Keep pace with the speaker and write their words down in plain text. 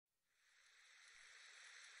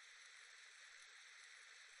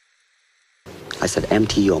I said,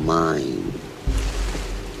 empty your mind.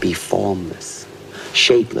 Be formless,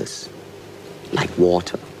 shapeless, like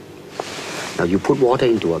water. Now you put water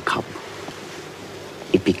into a cup,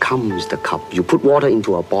 it becomes the cup. You put water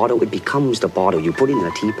into a bottle, it becomes the bottle. You put it in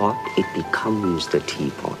a teapot, it becomes the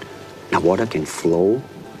teapot. Now water can flow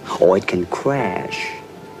or it can crash.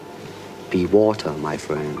 Be water, my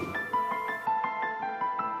friend.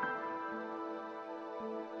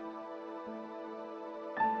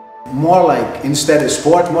 More like, instead of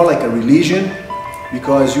sport, more like a religion,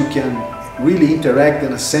 because you can really interact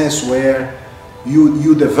in a sense where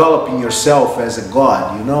you developing yourself as a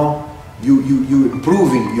god, you know? You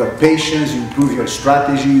improving your patience, you improve your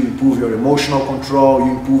strategy, you improve your emotional control,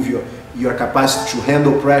 you improve your capacity to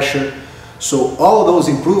handle pressure. So all those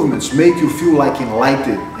improvements make you feel like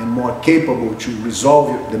enlightened and more capable to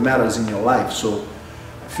resolve the matters in your life. So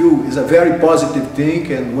I feel it's a very positive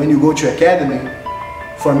thing, and when you go to academy,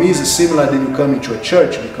 for me it's similar than you come into a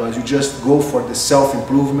church, because you just go for the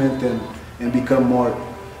self-improvement and become more,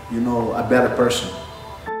 you know, a better person.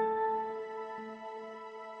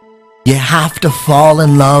 You have to fall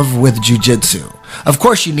in love with jiu-jitsu. Of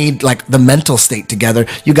course, you need like the mental state together.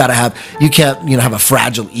 You can't, have a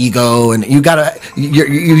fragile ego, and you gotta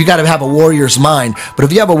have a warrior's mind. But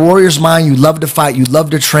if you have a warrior's mind, you love to fight, you love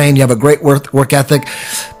to train, you have a great work ethic,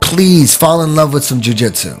 please fall in love with some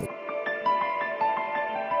jiu-jitsu.